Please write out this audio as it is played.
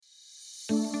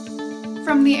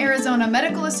From the Arizona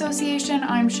Medical Association,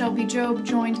 I'm Shelby Jobe,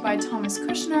 joined by Thomas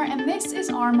Kushner, and this is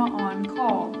ARMA On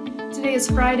Call. Today is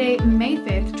Friday, May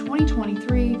 5th,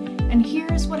 2023, and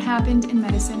here's what happened in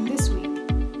medicine this week.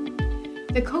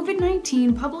 The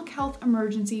COVID-19 public health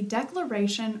emergency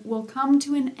declaration will come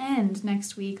to an end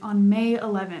next week on May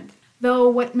 11th. Though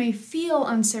what may feel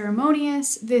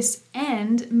unceremonious, this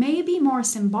end may be more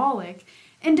symbolic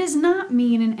and does not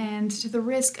mean an end to the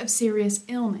risk of serious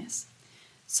illness.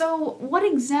 So, what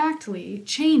exactly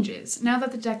changes now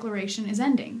that the declaration is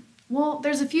ending? Well,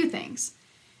 there's a few things.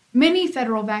 Many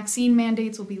federal vaccine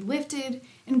mandates will be lifted,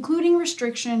 including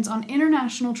restrictions on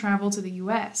international travel to the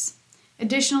U.S.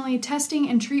 Additionally, testing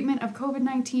and treatment of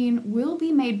COVID-19 will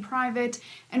be made private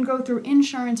and go through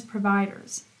insurance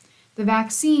providers. The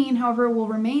vaccine, however, will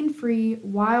remain free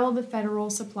while the federal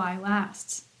supply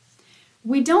lasts.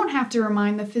 We don't have to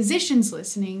remind the physicians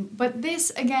listening, but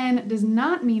this, again, does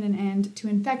not mean an end to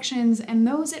infections, and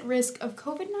those at risk of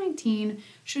COVID-19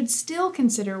 should still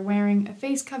consider wearing a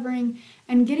face covering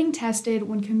and getting tested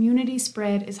when community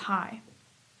spread is high.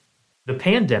 The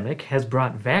pandemic has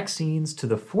brought vaccines to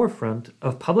the forefront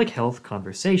of public health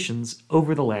conversations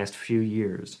over the last few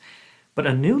years. But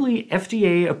a newly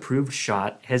FDA-approved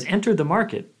shot has entered the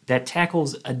market that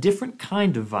tackles a different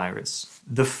kind of virus.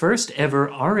 The first ever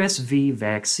RSV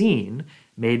vaccine,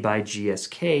 made by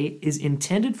GSK, is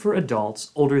intended for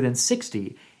adults older than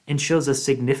 60 and shows a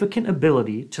significant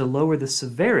ability to lower the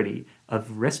severity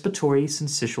of respiratory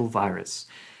syncytial virus.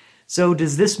 So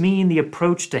does this mean the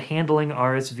approach to handling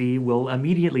RSV will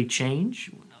immediately change?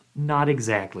 Not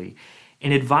exactly.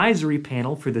 An advisory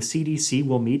panel for the CDC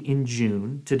will meet in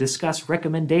June to discuss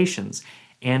recommendations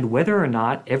and whether or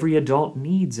not every adult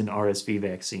needs an RSV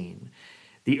vaccine.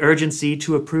 The urgency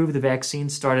to approve the vaccine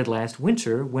started last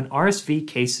winter when RSV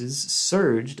cases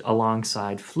surged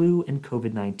alongside flu and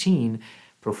COVID-19,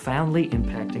 profoundly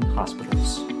impacting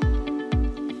hospitals.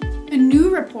 A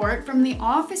new report from the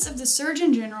Office of the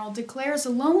Surgeon General declares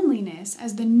loneliness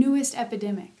as the newest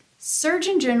epidemic.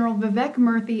 Surgeon General Vivek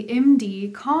Murthy,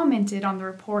 MD, commented on the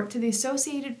report to the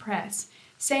Associated Press,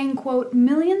 saying, quote,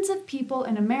 "Millions of people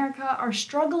in America are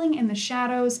struggling in the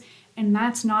shadows, and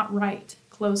that's not right,"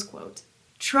 close quote.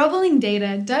 Troubling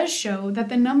data does show that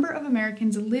the number of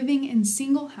Americans living in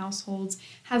single households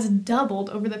has doubled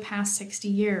over the past 60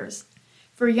 years.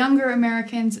 For younger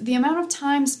Americans, the amount of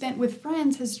time spent with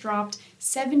friends has dropped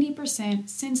 70%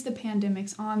 since the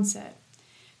pandemic's onset.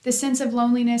 The sense of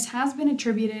loneliness has been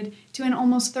attributed to an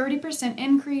almost 30%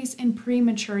 increase in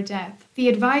premature death. The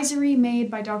advisory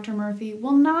made by Dr. Murthy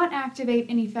will not activate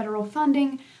any federal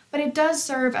funding, but it does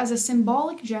serve as a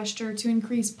symbolic gesture to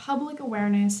increase public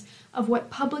awareness of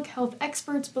what public health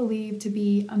experts believe to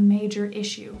be a major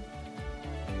issue.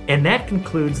 And that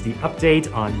concludes the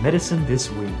update on Medicine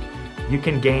This Week. You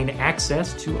can gain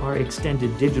access to our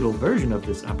extended digital version of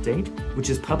this update, which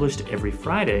is published every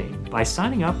Friday, by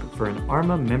signing up for an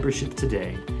ARMA membership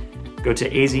today. Go to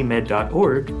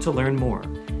azmed.org to learn more.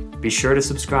 Be sure to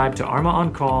subscribe to ARMA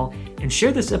On Call and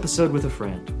share this episode with a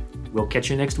friend. We'll catch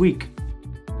you next week.